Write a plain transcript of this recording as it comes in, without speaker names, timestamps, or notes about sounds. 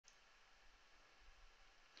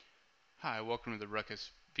Hi, welcome to the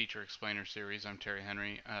Ruckus Feature Explainer series. I'm Terry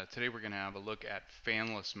Henry. Today we're going to have a look at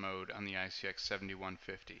fanless mode on the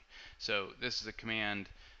ICX7150. So this is a command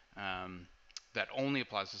that only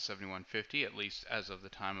applies to 7150, at least as of the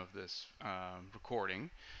time of this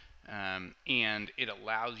recording. And it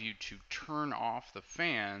allows you to turn off the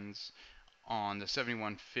fans on the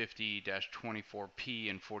 7150-24P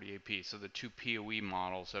and 48P, so the two PoE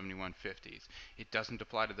model 7150s. It doesn't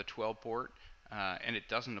apply to the 12 port, and it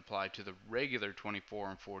doesn't apply to the regular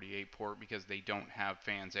 24 and 48 port because they don't have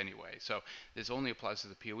fans anyway. So this only applies to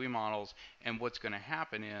the PoE models, and what's going to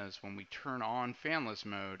happen is when we turn on fanless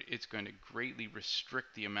mode, it's going to greatly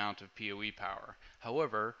restrict the amount of PoE power.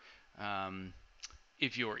 However,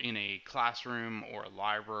 if you're in a classroom or a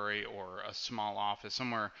library or a small office,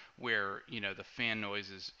 somewhere where the fan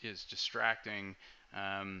noise is distracting,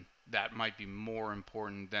 that might be more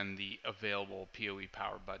important than the available PoE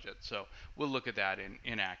power budget. So we'll look at that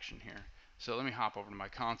in action here. So let me hop over to my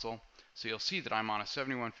console. So you'll see that I'm on a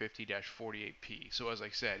 7150-48P. So as I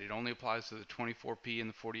said, it only applies to the 24P and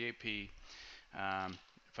the 48P.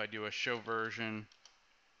 If I do a show version,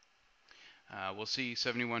 we'll see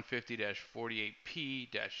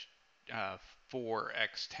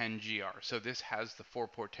 7150-48P-4x10GR. So this has the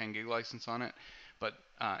 4-port 10 gig license on it, but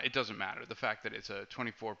it doesn't matter. The fact that it's a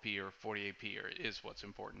 24P or 48P is what's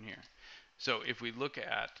important here. So if we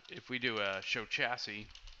do a show chassis,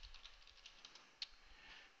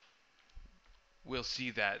 we'll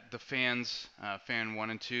see that the fans, fan 1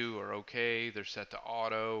 and 2 are okay. They're set to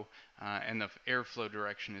auto, and the airflow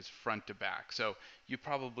direction is front to back. So you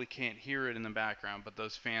probably can't hear it in the background, but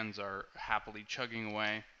those fans are happily chugging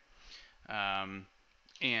away. And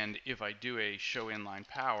if I do a show inline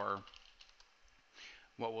power,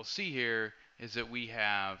 what we'll see here is that we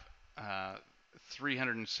have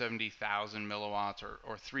 370,000 milliwatts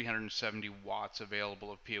or 370 watts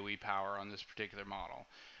available of PoE power on this particular model.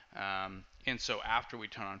 And so after we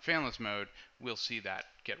turn on fanless mode, we'll see that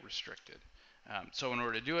get restricted. So in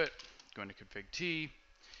order to do it, go into config T.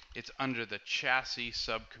 It's under the chassis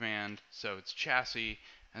subcommand. So it's chassis,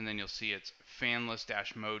 and then you'll see it's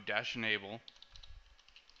fanless-mode-enable.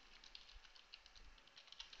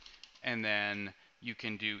 And then you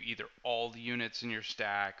can do either all the units in your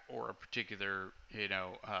stack or a particular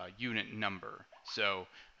unit number. So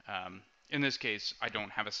in this case, I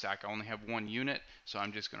don't have a stack. I only have one unit, so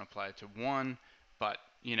I'm just going to apply it to one. But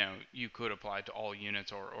you could apply it to all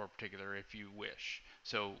units or particular if you wish.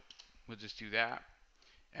 So we'll just do that.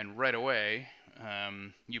 And right away,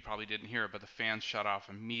 you probably didn't hear it, but the fans shut off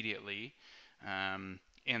immediately. And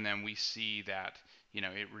then we see that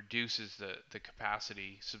it reduces the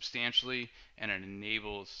capacity substantially, and it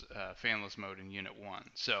enables fanless mode in unit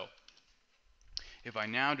 1. So if I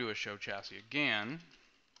now do a show chassis again,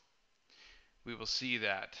 we will see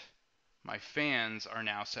that my fans are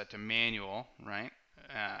now set to manual, right?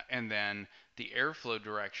 And then the airflow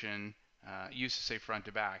direction used to say front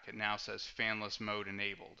to back. It now says fanless mode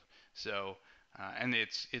enabled. So and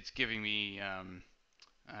it's giving me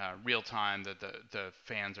real time that the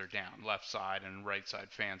fans are down, left side and right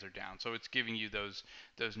side fans are down. So it's giving you those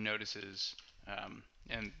notices,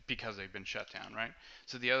 and because they've been shut down, right?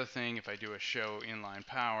 So the other thing, if I do a show inline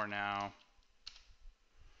power now,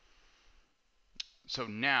 so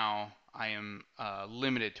now I am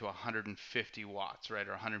limited to 150 watts, right,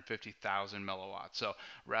 or 150,000 milliwatts. So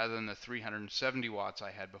rather than the 370 watts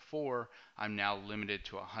I had before, I'm now limited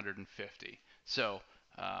to 150. So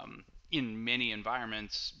in many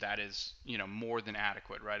environments, that is more than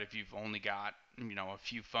adequate, right? If you've only got a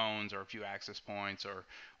few phones or a few access points or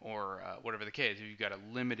whatever the case, if you've got a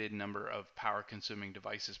limited number of power-consuming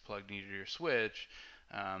devices plugged into your switch,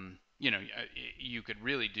 you could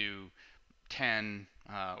really do 10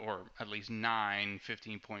 or at least 9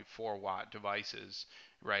 15.4 watt devices,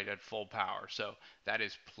 right, at full power. So that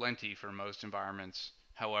is plenty for most environments.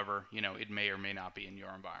 However, it may or may not be in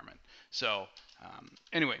your environment. So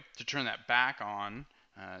anyway, to turn that back on,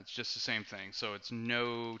 it's just the same thing. So it's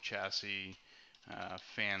no chassis,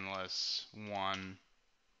 fanless 1,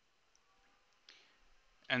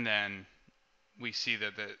 and then we see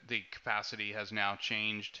that the capacity has now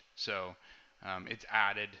changed. So it's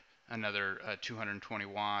added another 220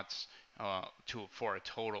 watts for a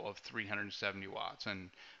total of 370 watts,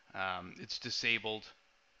 and it's disabled.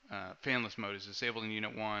 Fanless mode is disabled in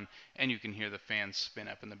unit 1, and you can hear the fans spin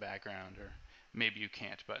up in the background, or maybe you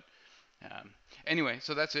can't, but anyway,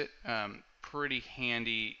 so that's it. Pretty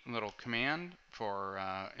handy little command for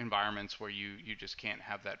environments where you just can't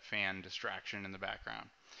have that fan distraction in the background.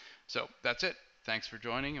 So that's it. Thanks for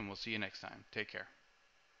joining, and we'll see you next time. Take care.